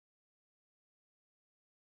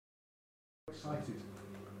Excited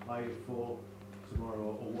are you for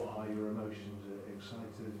tomorrow, or what are your emotions?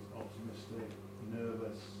 Excited, optimistic,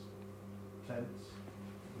 nervous, tense?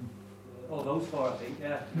 All those four, I think,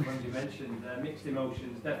 yeah, the ones you mentioned. Mixed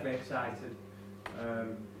emotions, definitely excited.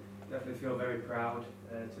 Definitely feel very proud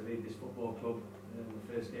to lead this football club in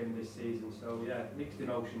the first game of this season. So yeah, mixed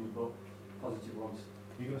emotions, but positive ones.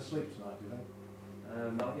 Are you going to sleep tonight, do you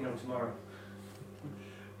think? Not, tomorrow.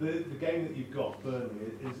 The game that you've got,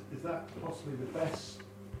 Burnley, is that possibly the best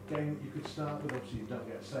game that you could start with? Obviously you don't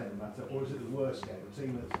get a say in the matter, or is it the worst game? A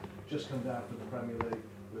team that's just come down from the Premier League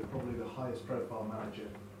with probably the highest profile manager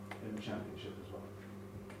in the Championship as well.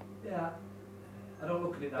 Yeah, I don't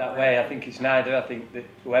look at it that way. I think it's neither. I think that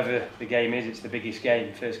whoever the game is, it's the biggest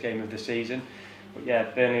game, first game of the season. But yeah,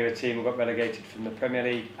 Burnley are a team who got relegated from the Premier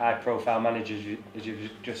League, high profile managers, as you've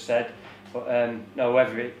just said. But no,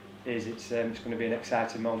 whoever it is, it's going to be an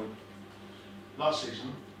exciting moment. Last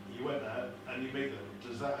season, you went there and you beat them.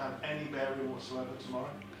 Does that have any bearing whatsoever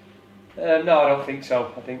tomorrow? No, I don't think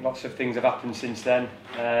so. I think lots of things have happened since then.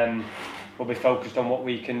 We'll be focused on what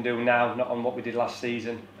we can do now, not on what we did last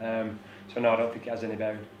season. So no, I don't think it has any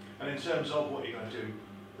bearing. And in terms of what you're going to do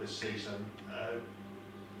this season,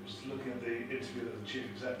 just looking at the interview that the chief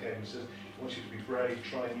exec gave, he says he wants you to be brave,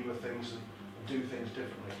 try newer things and do things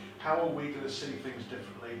differently. How are we going to see things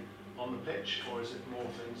differently on the pitch, or is it more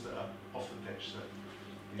things that are off the pitch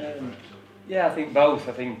that you're referring to? Yeah, I think both.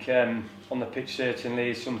 I think on the pitch certainly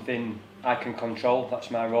is something I can control. That's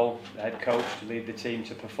my role, the head coach, to lead the team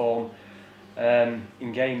to perform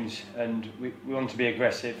in games, and we want to be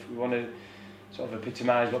aggressive. We want to sort of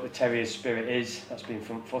epitomise what the Terrier's spirit is. That's being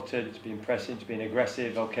front-footed, it's being pressing, it's being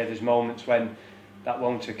aggressive. Okay, there's moments when that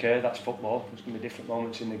won't occur, that's football. There's going to be different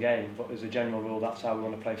moments in the game, but as a general rule, that's how we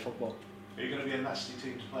want to play football. Are you going to be a nasty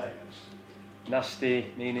team to play against?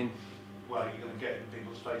 Nasty, meaning? Well, you're going to get in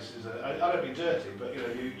people's faces. I don't mean dirty, but you're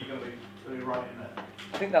going to be right in there.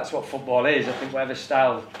 I think that's what football is. I think whatever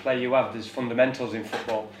style of play you have, there's fundamentals in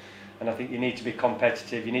football. And I think you need to be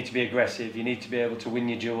competitive, you need to be aggressive, you need to be able to win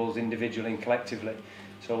your duels individually and collectively.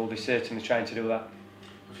 So we'll be certainly trying to do that.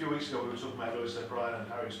 A few weeks ago we were talking about Lewis O'Brien and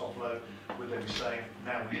Harry Toffolo. Would they be saying,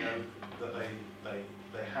 now we know that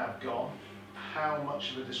they have gone? How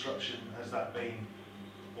much of a disruption has that been,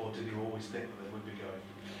 or did you always think that they would be going?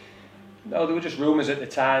 No, there were just rumours at the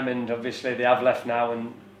time, and obviously they have left now,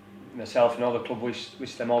 and myself and all the club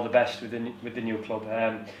wish them all the best with the new club.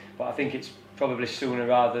 But I think it's probably sooner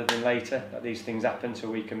rather than later that these things happen, so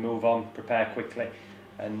we can move on, prepare quickly,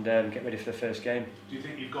 and get ready for the first game. Do you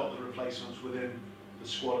think you've got the replacements within the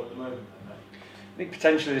squad at the moment? I think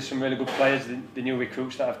potentially there's some really good players, the new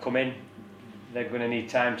recruits that have come in. They're going to need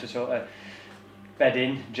time to sort of bed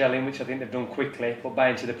in, gel in, which I think they've done quickly, but buy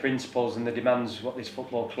into the principles and the demands what this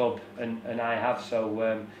football club and I have.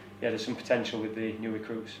 So yeah, there's some potential with the new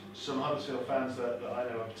recruits. Some Huddersfield fans that I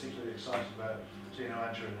know are particularly excited about Tino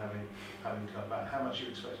Adrian having come back. How much are you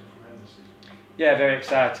expecting from him this season? Yeah, very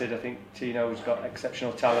excited. I think Tino's got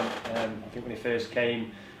exceptional talent. I think when he first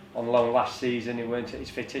came on loan last season, he weren't at his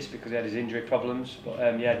fittest because he had his injury problems.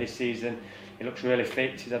 But yeah, this season he looks really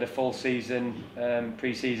fit. He's had a full season,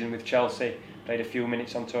 pre-season with Chelsea. Played a few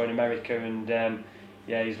minutes on tour in America, and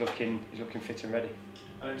yeah, he's looking fit and ready.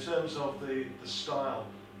 And in terms of the style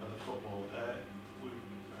of the football, we've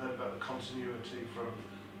heard about the continuity from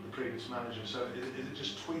the previous manager. So is it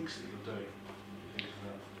just tweaks that you're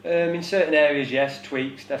doing? In certain areas, yes,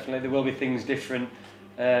 tweaks, definitely. There will be things different,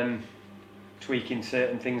 tweaking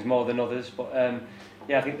certain things more than others. But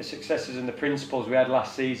yeah, I think the successes and the principles we had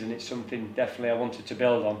last season, it's something definitely I wanted to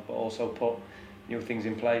build on, but also put new things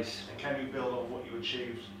in place. And can you build on what you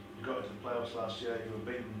achieved? You got into the playoffs last year, you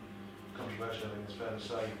were beaten, controversially I think it's fair to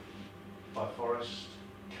say, by Forest.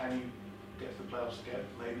 Can you get to the playoffs again,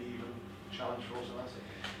 maybe even challenge for automatic?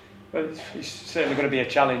 Well, it's certainly going to be a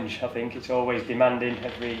challenge. I think it's always demanding.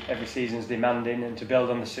 Every season's demanding, and to build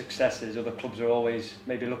on the successes, other clubs are always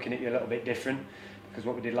maybe looking at you a little bit different because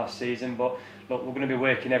what we did last season. But look, we're going to be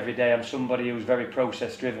working every day. I'm somebody who's very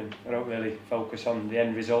process driven. I don't really focus on the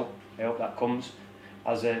end result. I hope that comes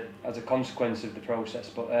as a consequence of the process.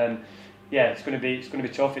 But yeah, it's going to be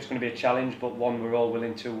tough. It's going to be a challenge, but one we're all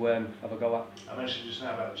willing to have a go at. I mentioned just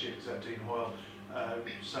now about the chief exec Dean Hoyle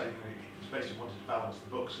saying he's basically wanted to balance the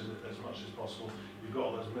books as much as possible. You've got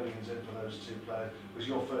all those millions in for those two players. Was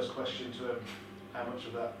your first question to him, how much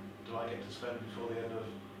of that do I get to spend before the end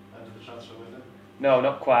of the transfer window? No,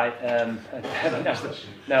 not quite. No,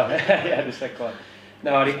 yeah, the second one.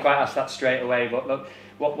 No, I didn't quite ask that straight away. But look,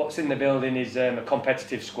 what's in the building is a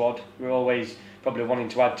competitive squad. We're always probably wanting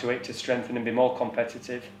to add to it to strengthen and be more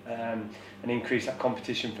competitive and increase that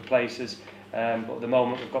competition for places. But at the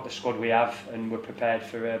moment we've got the squad we have, and we're prepared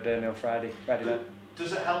for Burnley on Friday night.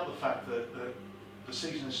 Does it help the fact that the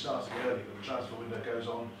season is starting early, that the transfer window goes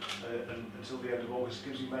on until the end of August,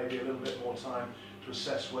 gives you maybe a little bit more time to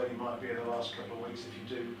assess where you might be in the last couple of weeks if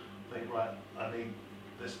you do think, right, I need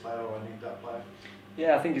this player or I need that player?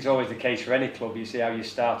 Yeah, I think it's always the case for any club. You see how you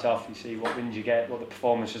start off, you see what wins you get, what the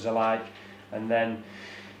performances are like, and then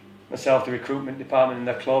myself, the recruitment department and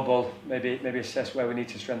the club will maybe assess where we need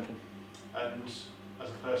to strengthen. And as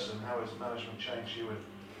a person, how has management changed you in,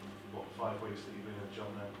 5 weeks that you've been in the job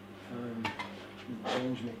now?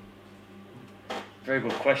 Changed me. Very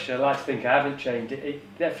good question. I'd like to think I haven't changed.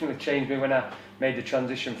 It definitely changed me when I made the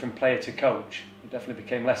transition from player to coach. It definitely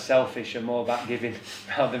became less selfish and more about giving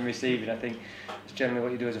rather than receiving. I think it's generally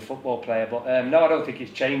what you do as a football player. But no, I don't think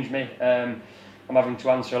it's changed me. I'm having to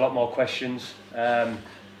answer a lot more questions.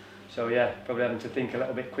 So yeah, probably having to think a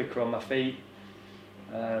little bit quicker on my feet.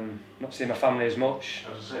 Not seeing my family as much.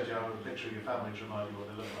 As I said, you have a picture of your family to remind you what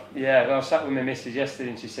they look like. Yeah, well, I sat with my missus yesterday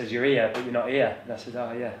and she says, "You're here, but you're not here." And I said,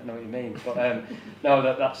 "Oh yeah, I know what you mean." But no,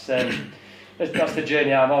 that's the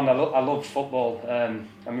journey I'm on. I love football.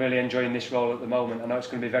 I'm really enjoying this role at the moment. I know it's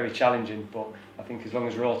going to be very challenging, but I think as long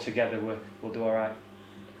as we're all together, we'll do all right.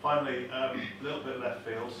 Finally, a little bit left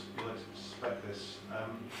field, you'll expect this.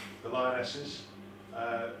 The Lionesses,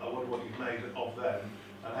 I wonder what you've made of them,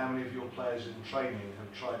 and how many of your players in training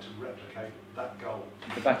have tried to replicate that goal?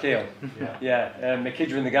 The back heel? Yeah. Yeah, my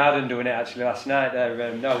kids were in the garden doing it actually last night.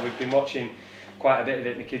 No, we've been watching quite a bit of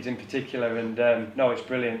it, my kids in particular, and no, it's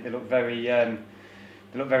brilliant. They look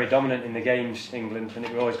very dominant in the games, England. I think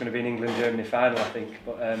we're always going to be an England-Germany final, I think.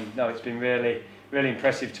 But no, it's been really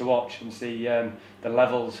impressive to watch and see the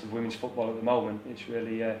levels of women's football at the moment. It's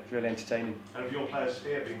really entertaining. And have your players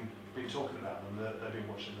here been talking about them? They've been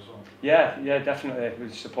watching as well? Yeah, definitely.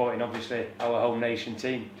 We're supporting obviously our home nation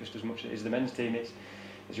team just as much as it is the men's team.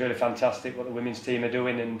 It's really fantastic what the women's team are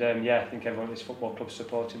doing, and yeah, I think everyone at this football club is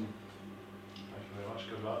supporting them. Thank you very much.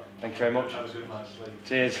 Good luck. Thank you very much. Have a good night's sleep.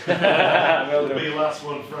 Cheers. It'll be your last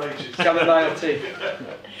one for ages. Chamomile tea.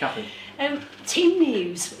 Catherine. Team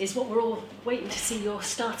news is what we're all waiting to see your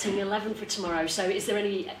starting 11 for tomorrow. So is there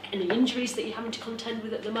any injuries that you're having to contend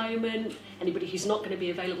with at the moment? Anybody who's not going to be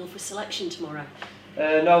available for selection tomorrow?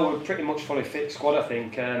 No, we're pretty much fully fit squad, I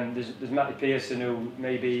think. There's Matty Pearson who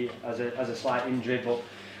maybe has a slight injury, but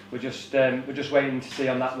we're just waiting to see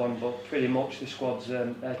on that one. But pretty much the squad's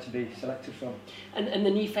there to be selected from. And the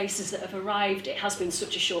new faces that have arrived, it has been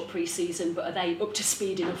such a short pre-season, but are they up to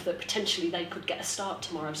speed enough that potentially they could get a start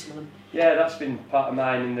tomorrow, some of them? Yeah, that's been part of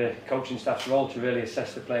mine in the coaching staff's role, to really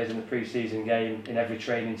assess the players in the pre-season game in every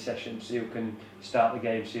training session, see who can start the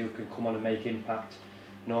game, see who can come on and make impact,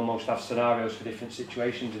 and almost have scenarios for different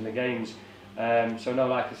situations in the games. So no,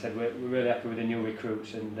 like I said, we're really happy with the new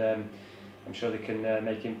recruits, and I'm sure they can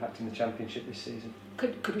make impact in the Championship this season.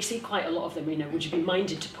 Could we see quite a lot of them? Would you be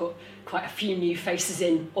minded to put quite a few new faces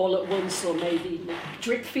in all at once, or maybe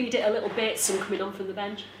drip feed it a little bit, some coming on from the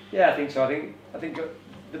bench? Yeah, I think so. I think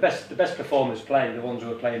the best performers play. The ones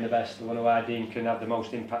who are playing the best, the one who I deem can have the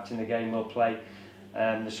most impact in the game, will play.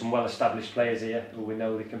 There's some well-established players here who we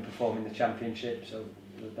know they can perform in the Championship, so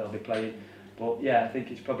they'll be playing. But yeah, I think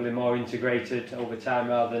it's probably more integrated over time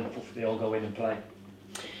rather than if they all go in and play.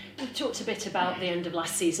 We talked a bit about the end of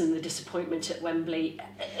last season, the disappointment at Wembley.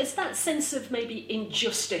 Has that sense of maybe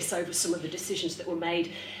injustice over some of the decisions that were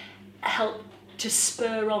made helped to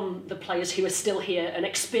spur on the players who are still here and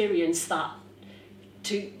experience that,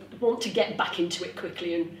 to want to get back into it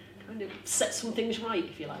quickly and kind of set some things right,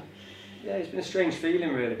 if you like? Yeah, it's been a strange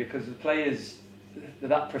feeling really, because the players, they're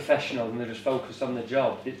that professional and they're just focused on the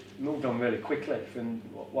job. It moved on really quickly from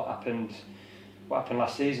what happened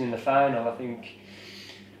last season in the final. I think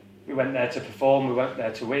we went there to perform, we went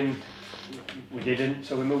there to win. We didn't,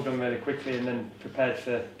 so we moved on really quickly and then prepared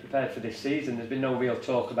for this season. There's been no real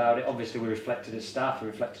talk about it. Obviously we reflected as staff, we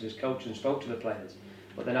reflected as coaches and spoke to the players.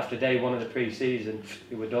 But then after day one of the pre-season,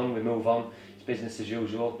 we were done, we move on. It's business as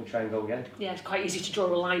usual, we try and go again. Yeah, it's quite easy to draw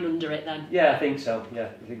a line under it then. Yeah, I think so. Yeah,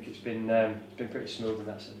 I think it's been pretty smooth in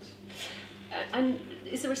that sense. And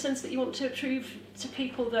is there a sense that you want to prove to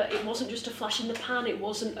people that it wasn't just a flash in the pan, it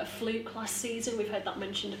wasn't a fluke last season? We've heard that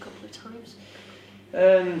mentioned a couple of times.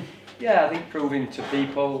 Yeah, I think proving to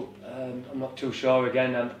people, I'm not too sure.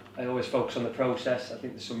 Again, I always focus on the process. I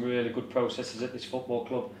think there's some really good processes at this football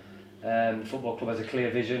club. The football club has a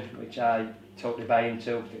clear vision, which I totally buy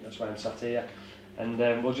into. I think that's why I'm sat here. And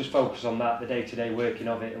we'll just focus on that, the day-to-day working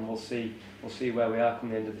of it, and we'll see where we are come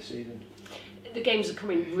the end of the season. The games are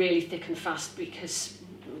coming really thick and fast because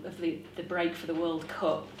of the break for the World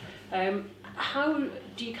Cup. How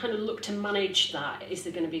do you kind of look to manage that? Is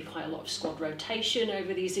there going to be quite a lot of squad rotation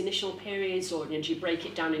over these initial periods, or do you break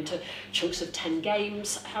it down into chunks of 10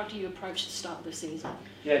 games? How do you approach the start of the season?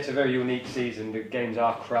 Yeah, it's a very unique season. The games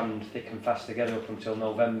are crammed thick and fast together up until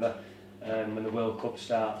November, when the World Cup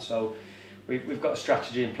starts. So we've got a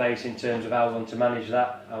strategy in place in terms of how we want to manage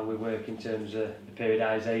that, how we work in terms of the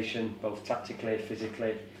periodisation, both tactically,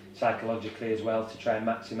 physically, psychologically as well, to try and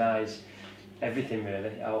maximise everything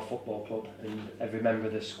really, our football club and every member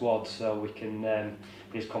of the squad, so we can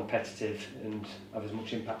be as competitive and have as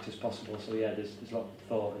much impact as possible. So yeah, there's a lot of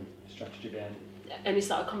thought and strategy behind it. And is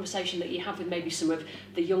that a conversation that you have with maybe some of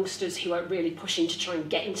the youngsters who are really pushing to try and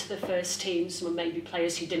get into the first team, some of maybe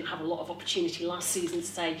players who didn't have a lot of opportunity last season, to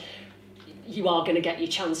say you are going to get your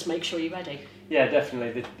chance, make sure you're ready? Yeah,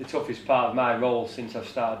 definitely. The toughest part of my role since I've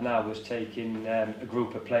started now was taking a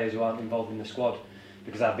group of players who aren't involved in the squad,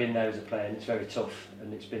 because I've been there as a player and it's very tough,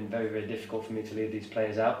 and it's been very, very difficult for me to leave these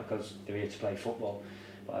players out because they're here to play football.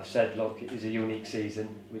 But I've said, look, it is a unique season.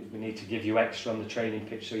 We need to give you extra on the training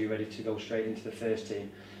pitch so you're ready to go straight into the first team.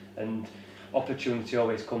 And opportunity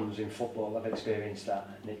always comes in football. I've experienced that,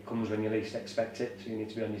 and it comes when you least expect it. So you need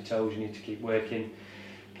to be on your toes, you need to keep working.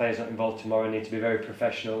 Players not involved tomorrow need to be very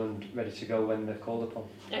professional and ready to go when they're called upon.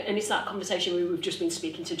 And it's that conversation we've just been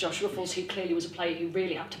speaking to Josh Ruffles, who clearly was a player who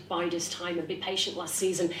really had to bide his time and be patient last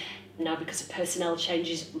season. Now, because of personnel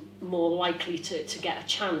changes, more likely to get a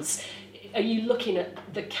chance. Are you looking at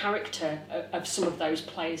the character of some of those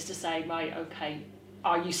players to say, right, okay,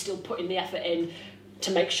 are you still putting the effort in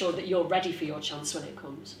to make sure that you're ready for your chance when it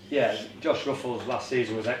comes? Yeah, Josh Ruffles last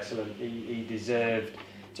season was excellent. He deserved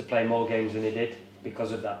to play more games than he did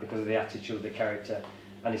because of that, because of the attitude, the character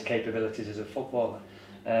and his capabilities as a footballer.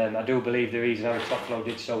 I do believe the reason Aaron Toffolo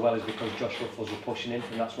did so well is because Josh Ruffles were pushing him,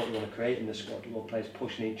 and that's what we want to create in the squad. We want players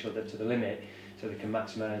pushing each other to the limit so they can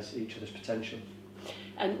maximise each other's potential.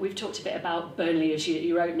 And we've talked a bit about Burnley as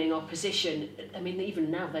your opening opposition. I mean,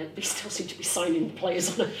 even now they still seem to be signing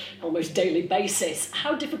players on an almost daily basis.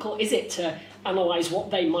 How difficult is it to analyse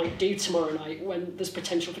what they might do tomorrow night when there's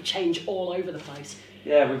potential for change all over the place?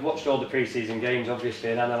 Yeah, we've watched all the pre-season games obviously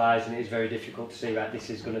and analysing it is very difficult to see right this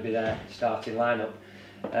is going to be their starting lineup.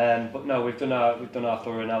 But no, we've done our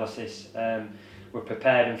thorough analysis. We're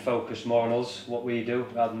prepared and focused more on us, what we do,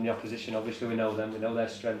 rather than the opposition. Obviously we know them, we know their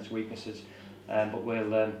strengths, weaknesses, but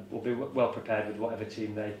we'll be well prepared with whatever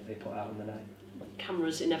team they put out on the night.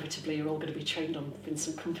 Cameras inevitably are all going to be trained on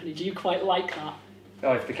Vincent Kompany. Do you quite like that?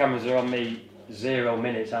 Oh, if the cameras are on me 0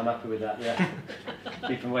 minutes, I'm happy with that, yeah.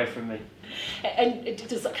 Keep them away from me. And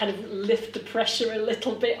does that kind of lift the pressure a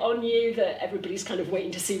little bit on you, that everybody's kind of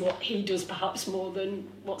waiting to see what he does perhaps more than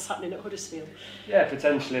what's happening at Huddersfield? Yeah,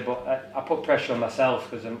 potentially, but I put pressure on myself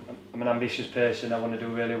because I'm an ambitious person. I want to do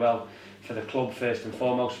really well for the club first and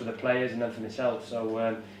foremost, for the players and then for myself.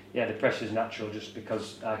 So yeah, the pressure's natural just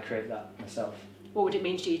because I create that myself. What would it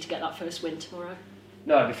mean to you to get that first win tomorrow?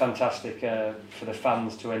 No, it'd be fantastic for the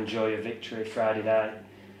fans to enjoy a victory Friday night.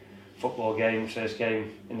 Football game, first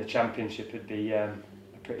game in the Championship would be a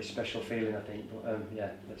pretty special feeling, I think. But yeah,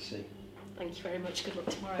 let's see. Thank you very much. Good luck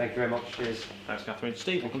tomorrow. Thank you very much. Cheers. Thanks, Catherine.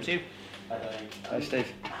 Steve, we'll come to you. Hi,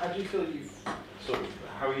 Steve. How do you feel you've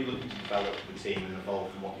how are you looking to develop the team and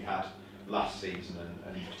evolve from what you had last season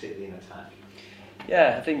and particularly in attack?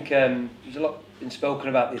 Yeah, I think there's a lot been spoken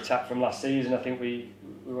about the attack from last season. I think we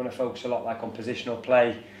want to focus a lot on positional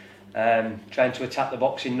play, trying to attack the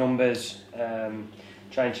box in numbers,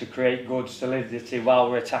 trying to create good solidity while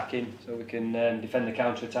we're attacking, so we can defend the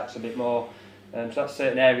counter attacks a bit more. So that's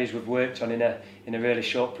certain areas we've worked on in a really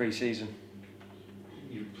short pre-season.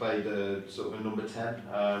 You played a sort of a number 10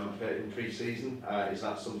 in pre-season. Is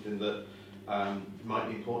that something that might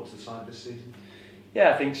be important to the side this season?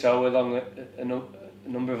 Yeah, I think so, along a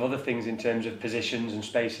number of other things in terms of positions and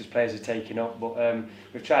spaces players are taking up. But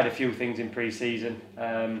we've tried a few things in pre-season,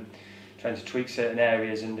 trying to tweak certain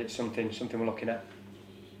areas, and it's something we're looking at.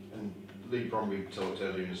 And Lee Bromley talked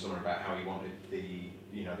earlier in the summer about how he wanted the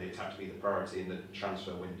attack to be the priority in the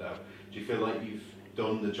transfer window. Do you feel like you've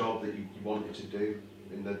done the job that you wanted to do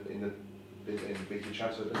in the big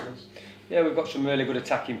transfer business? Yeah, we've got some really good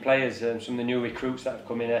attacking players. Some of the new recruits that have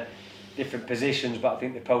come in different positions, but I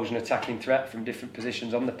think they pose an attacking threat from different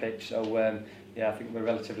positions on the pitch. So yeah, I think we're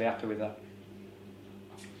relatively happy with that.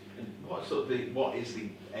 And what is the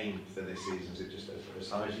aim for this season? Is it just as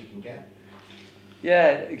high as you can get? Yeah,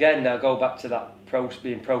 again, I'll go back to that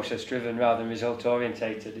being process driven rather than result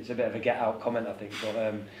orientated. It's a bit of a get out comment, I think,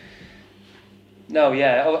 but no,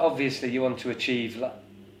 yeah, obviously you want to achieve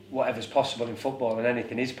whatever's possible in football, and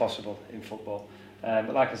anything is possible in football.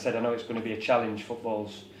 But like I said, I know it's going to be a challenge.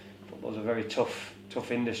 Football's a very tough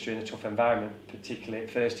tough industry and a tough environment, particularly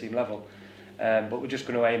at first team level. But we're just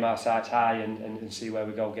going to aim our sights high and see where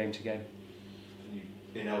we go game to game.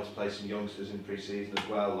 You've been able to play some youngsters in pre-season as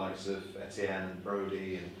well, likes of Etienne and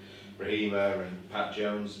Brody and Rahima and Pat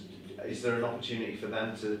Jones. Is there an opportunity for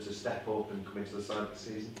them to step up and come into the side this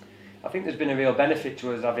season? I think there's been a real benefit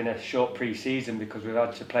to us having a short pre-season because we've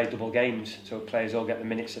had to play double games, so players all get the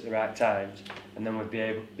minutes at the right times, and then we've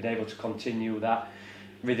been able to continue that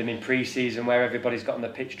rhythm in pre-season where everybody's got on the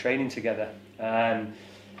pitch training together.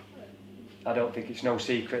 I don't think it's no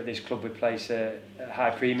secret at this club we place a high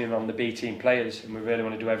premium on the B team players, and we really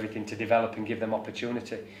want to do everything to develop and give them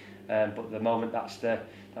opportunity. But at the moment, that's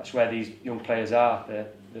where these young players are.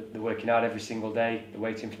 They're working hard every single day. They're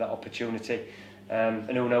waiting for that opportunity, and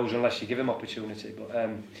who knows unless you give them opportunity. But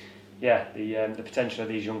the potential of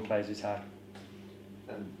these young players is high.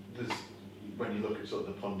 And when you look at sort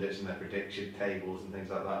of the pundits and their prediction tables and things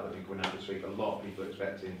like that, I think going out this week, a lot of people are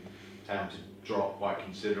expecting Town to drop quite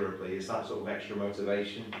considerably. Is that sort of extra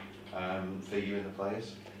motivation for you and the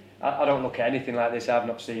players? I don't look at anything like this. I've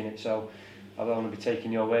not seen it, so I will only be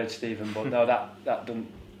taking your word, Stephen. But no, that doesn't.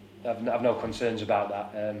 I've no concerns about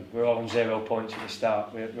that. We're all on 0 points at the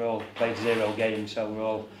start. We're all played 0 games, so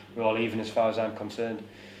we're all even as far as I'm concerned.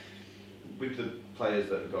 With the players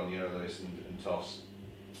that have gone, Lewis and Toss,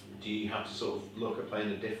 do you have to sort of look at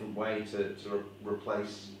playing a different way to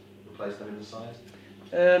replace them in the side?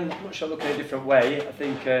 I'm not sure looking at a different way. I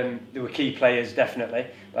think there were key players definitely,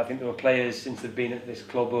 but I think there were players since they've been at this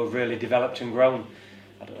club who have really developed and grown.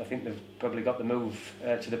 I think they've probably got the move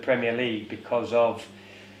to the Premier League because of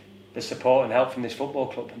the support and help from this football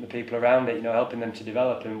club and the people around it, helping them to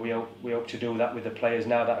develop, and we hope to do that with the players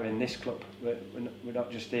now that are in this club. We're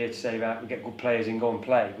not just here to say, right, we get good players in, go and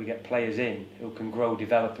play. We get players in who can grow,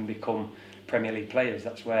 develop and become Premier League players.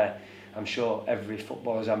 That's where I'm sure every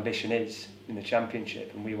footballer's ambition is in the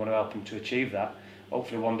Championship, and we want to help them to achieve that.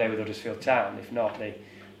 Hopefully one day with Huddersfield Town. If not, they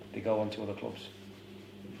go on to other clubs.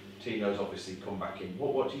 Tino's obviously come back in.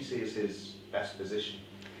 What do you see as his best position?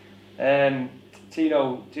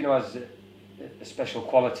 Tino has a special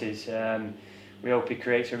qualities. We hope he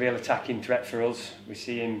creates a real attacking threat for us. We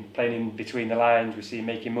see him playing in between the lines. We see him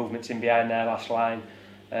making movements in behind their last line.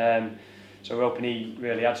 So we're hoping he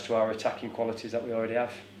really adds to our attacking qualities that we already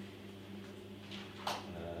have.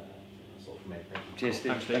 That's all from me. Thank you. Cheers,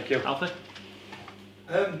 Steve. Thank you. Alfie?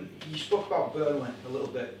 You spoke about Burnley a little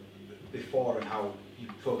bit before and how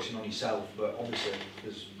you're focusing on yourself, but obviously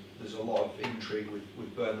there's a lot of intrigue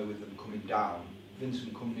with Burnley, with them coming down.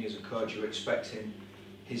 Vincent Kompany as a coach, you're expecting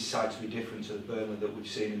his side to be different to the Burnley that we've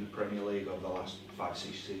seen in the Premier League over the last 5-6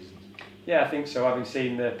 seasons? Yeah, I think so. Having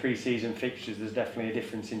seen the pre-season fixtures, there's definitely a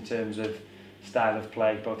difference in terms of style of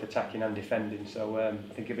play, both attacking and defending. So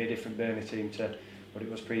I think it'll be a different Burnley team to what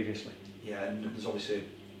it was previously. Yeah, and there's obviously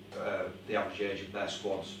the average age of their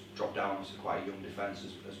squads dropped down, so quite a young defence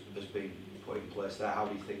has been put in place there. How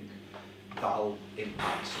do you think that'll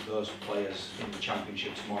impact those players in the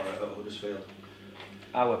Championship tomorrow at Huddersfield?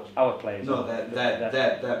 Our players? No,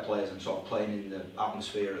 their players, and sort of playing in the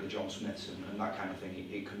atmosphere at the John Smiths and that kind of thing.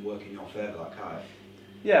 It can work in your favour, that can't it?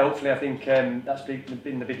 Yeah, hopefully. I think that's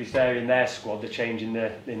been the biggest area in their squad, the change in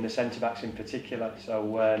the centre-backs in particular.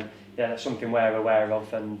 So yeah, that's something we're aware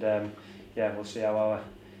of, and yeah, we'll see how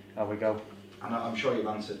we go. And I'm sure you've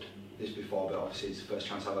answered this before, but obviously it's the first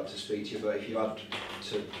chance I've had to speak to you. But if you had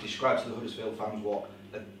to describe to the Huddersfield fans what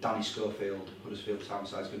a Danny Schofield Huddersfield Town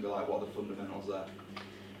side is going to be like, what are the fundamentals there?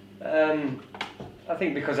 I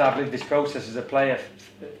think because I've lived this process as a player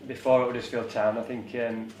before at Huddersfield Town, I think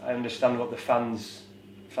I understand what the fans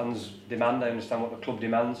demand. I understand what the club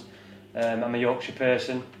demands. I'm a Yorkshire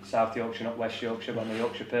person, South Yorkshire, not West Yorkshire, but I'm a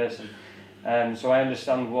Yorkshire person. So I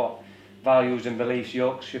understand what values and beliefs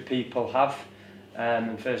Yorkshire people have.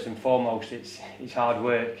 And first and foremost, it's hard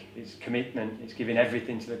work, it's commitment, it's giving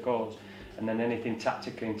everything to the cause. And then anything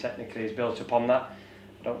tactically and technically is built upon that.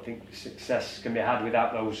 I don't think success can be had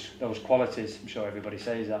without those qualities. I'm sure everybody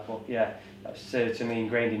says that, but yeah, that's certainly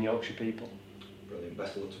ingrained in Yorkshire people. Brilliant.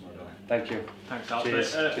 Best of luck tomorrow, Danny. Thank you. Thanks, Alfie.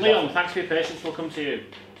 Cheers. Leon, thanks for your patience. We'll come to you.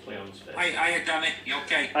 Leon's first. Hiya, Danny. You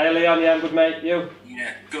okay? Hi, Leon. Yeah, I'm good, mate. You?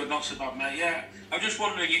 Yeah, good. Not so bad, mate. Yeah. I was just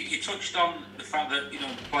wondering, you touched on the fact that, the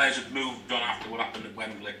players have moved on after what happened at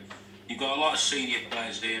Wembley. You've got a lot of senior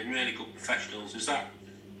players here, really good professionals. Is that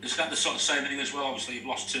the sort of same thing as well? Obviously, you've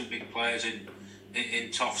lost two big players in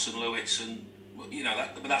Toffs and Lewis, and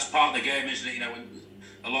but that's part of the game, isn't it? When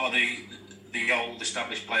a lot of the old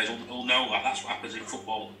established players will know that that's what happens in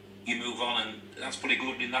football. You move on, and that's pretty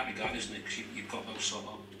good in that regard, isn't it? Because you've got those sort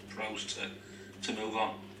of pros to move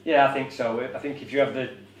on. Yeah, I think so. I think if you have the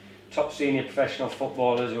top senior professional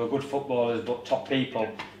footballers who are good footballers but top people,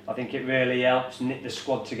 I think it really helps knit the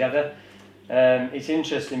squad together. It's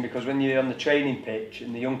interesting because when you're on the training pitch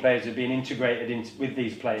and the young players are being integrated with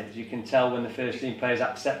these players, you can tell when the first team players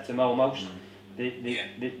accept them almost.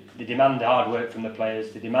 They demand hard work from the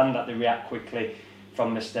players, they demand that they react quickly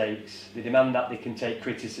from mistakes, they demand that they can take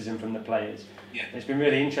criticism from the players. Yeah. It's been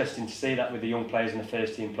really interesting to see that with the young players and the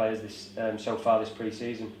first team players so far this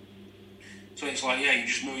pre-season. So it's like, yeah,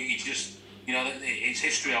 it's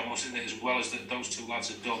history almost, isn't it, as well as that those two lads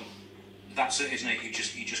have done. That's it, isn't it? You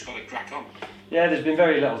just got to crack on. Yeah, there's been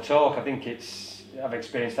very little talk. I think I've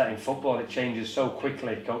experienced that in football. It changes so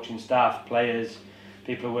quickly. Coaching staff, players,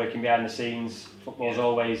 people are working behind the scenes. Football's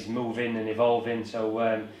always moving and evolving. So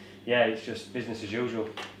it's just business as usual.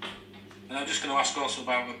 And I'm just going to ask also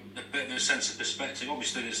about a bit of a sense of perspective.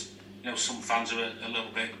 Obviously, there's some fans are a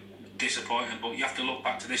little bit disappointed, but you have to look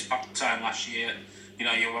back to this time last year. You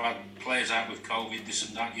had players out with COVID, this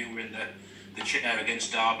and that. You were in the chair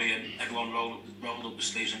against Derby, and everyone rolled up the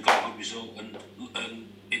sleeves and got a good result, and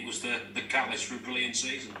it was the catalyst for a brilliant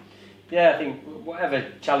season. Yeah, I think whatever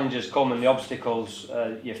challenges come and the obstacles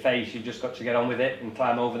you face, you've just got to get on with it and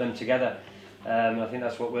climb over them together. I think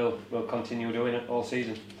that's what we'll continue doing all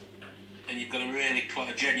season. And you've got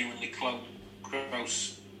a genuinely close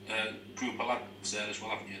group of lads there as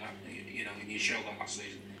well, haven't you? And you showed that last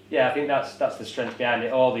season. Yeah, I think that's the strength behind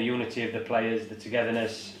it. All the unity of the players, the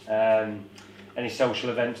togetherness. Any social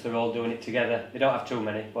events, they're all doing it together. They don't have too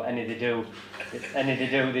many, but any they do,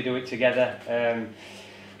 they do it together.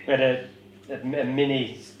 We had a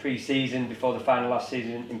mini pre-season before the final last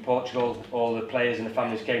season in Portugal. All the players and the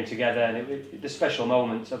families came together, and the special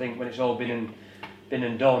moments. I think when it's all been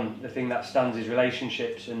and done, the thing that stands is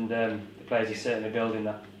relationships, and the players are certainly building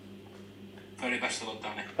that. Very best of luck,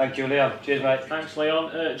 Danny. Thank you, Leon. Cheers, mate. Thanks,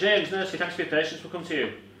 Leon. James Nursey, thanks for your patience. We'll come to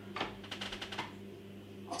you.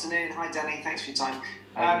 Afternoon. Hi, Danny. Thanks for your time.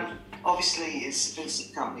 Obviously, it's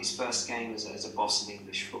Vincent Kompany's first game as a boss in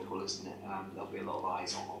English football, isn't it? There'll be a lot of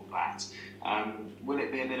eyes on that. Will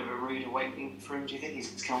it be a bit of a rude awakening for him, do you think?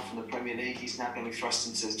 He's come from the Premier League, he's now going to be thrust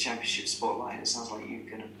into the Championship spotlight, and it sounds like you're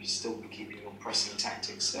going to still be keeping your pressing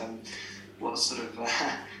tactics. What sort of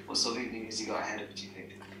evening has he got ahead of it, do you think?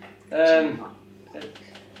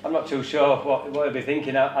 I'm not too sure what he'll be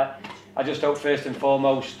thinking. I just hope first and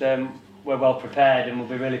foremost we're well prepared and we'll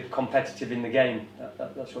be really competitive in the game.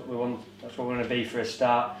 That's what we want. That's what we want to be for a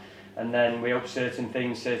start, and then we hope certain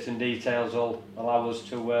things, certain details will allow us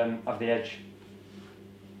to have the edge.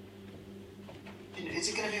 Is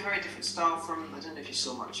it going to be a very different style from? I don't know if you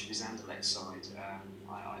saw much of his Anderlecht side.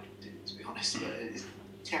 I didn't, to be honest. But is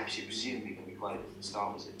Championship presumably going to be quite a different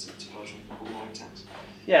style? Is it to Belgian football more intense?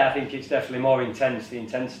 Yeah, I think it's definitely more intense. The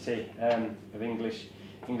intensity of English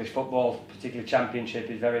football, particularly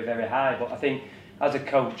Championship, is very, very high. But I think as a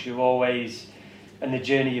coach, you've always, and the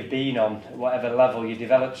journey you've been on, at whatever level, you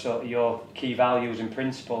develop sort of your key values and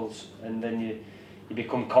principles, and then you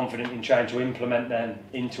become confident in trying to implement them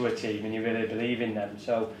into a team, and you really believe in them.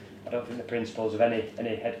 So I don't think the principles of any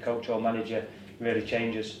head coach or manager really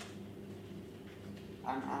changes.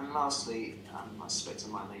 And lastly, I suspect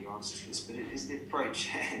I might know your answer to this, but is the approach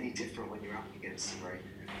any different when you're up against a very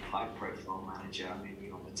high-profile manager? I mean,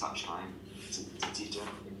 you're on the touchline. Do you do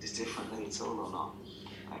anything differently at all or not?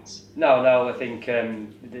 Thanks. No, I think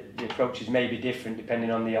the approaches may be different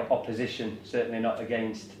depending on the opposition, certainly not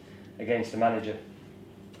against the manager.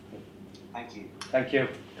 Thank you. Thank you.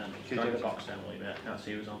 Join the box down a little bit. Can't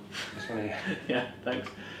see who's on. This one here. Yeah, thanks.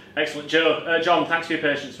 Excellent. John, thanks for your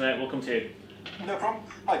patience, mate. We'll come to you. No problem.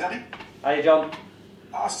 Hi, Danny. Hi, John.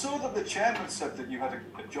 I saw that the chairman said that you had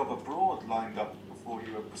a job abroad lined up before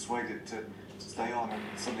you were persuaded to stay on, and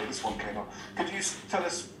suddenly this one came up. Could you tell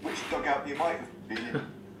us which dugout you might have been in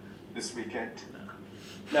this weekend?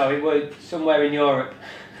 No, it was somewhere in Europe.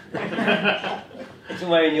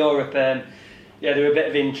 Somewhere in Europe. Yeah, there were a bit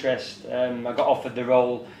of interest. I got offered the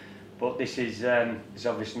role, but this is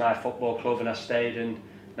obviously my football club, and I stayed, and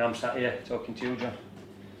now I'm sat here talking to you, John.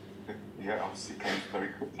 Yeah, obviously came very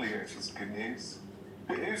quickly, which is good news.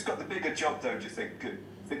 Who's got the bigger job, though, do you think?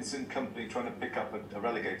 Vincent Kompany trying to pick up a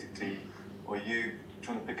relegated team, or you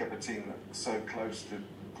trying to pick up a team that's so close to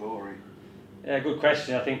glory? Yeah, good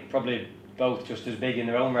question. I think probably both just as big in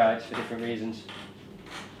their own rights for different reasons.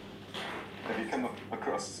 Have you come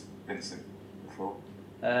across Vincent before?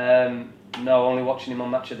 No, only watching him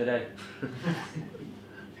on Match of the Day.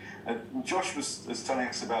 Josh was telling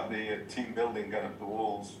us about the team building going up the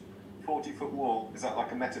walls. 40-foot wall, is that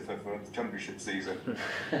like a metaphor for the Championship season?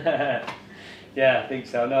 Yeah, I think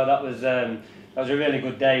so. No, that was a really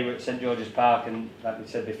good day. We're at St George's Park, and like we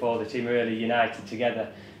said before, the team are really united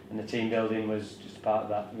together. and the team building was just part of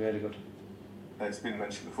that. Really good. It's been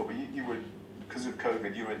mentioned before, but you were, because of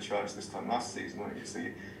COVID, you were in charge this time last season, weren't you? So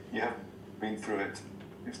you have been through it.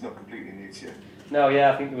 It's not completely new to you. No,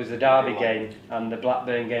 yeah, I think there was the Derby game and the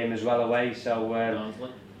Blackburn game as well away. So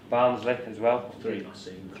Barnsley as well. 3 last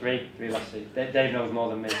season. Three last season. Dave knows more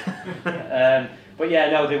than me. But yeah,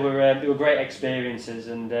 no, they were great experiences,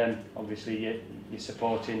 and obviously you're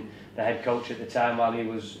supporting the head coach at the time while he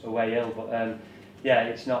was away ill. But yeah,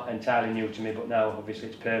 it's not entirely new to me, but now obviously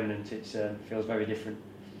it's permanent. It feels very different.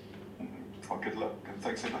 Well, good luck, and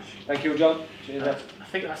thanks so much. Thank you, John. Cheers. I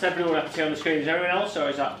think that's everyone I can see on the screen. Is there anyone else, or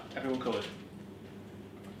is that everyone covered?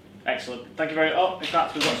 Excellent. Thank you very much. Oh, in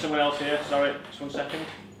fact, we've got someone else here. Sorry, just 1 second.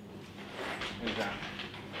 Who's that?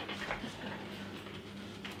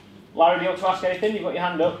 Larry, do you want to ask anything? You've got your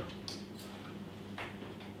hand up.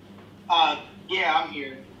 Yeah, I'm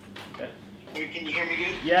here. Okay. Can you hear me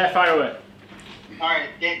good? Yeah, fire away. All right,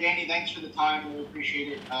 Danny, thanks for the time. Really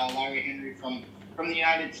appreciate it. Larry Henry from the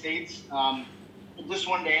United States. Just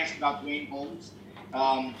wanted to ask about Dwayne Holmes,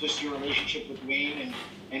 just your relationship with Dwayne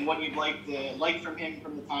and what you'd like from him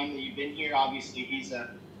from the time that you've been here. Obviously, he's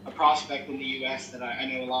a prospect in the U.S. that I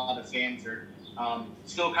know a lot of fans are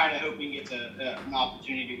still kind of hoping gets an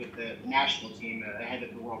opportunity with the national team ahead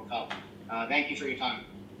of the World Cup. Thank you for your time.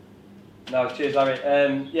 No, cheers, Larry.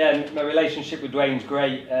 Yeah, my relationship with Dwayne's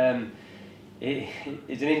great.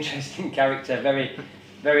 He's an interesting character, very,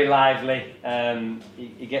 very lively.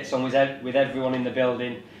 He gets on with everyone in the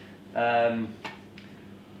building.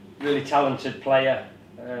 Really talented player.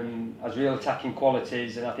 Has real attacking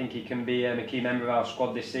qualities, and I think he can be a key member of our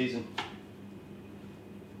squad this season.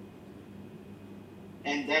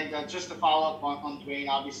 And then just to follow up on Dwayne,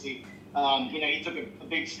 obviously, he took a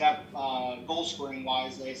big step goal scoring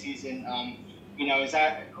wise last season. Is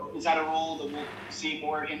that a role that we'll see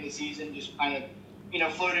more of him this season? Just kind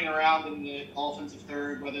of, floating around in the offensive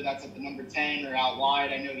third, whether that's at the number 10 or out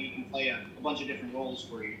wide. I know he can play a bunch of different roles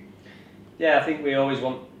for you. Yeah, I think we always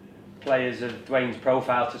want players of Dwayne's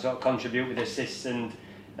profile to sort of contribute with assists and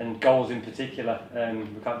goals in particular.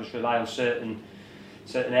 We can't just rely on certain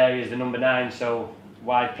areas. The number 9, so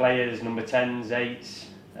wide players, number 10s,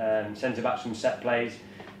 8s, centre backs from set plays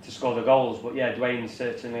to score the goals. But yeah, Dwayne's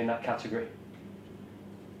certainly in that category.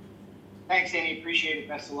 Thanks, Danny. Appreciate it.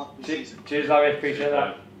 Best of luck this season. Cheers, Larry. Appreciate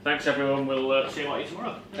that. Thanks, everyone. We'll see you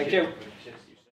tomorrow. Thank you.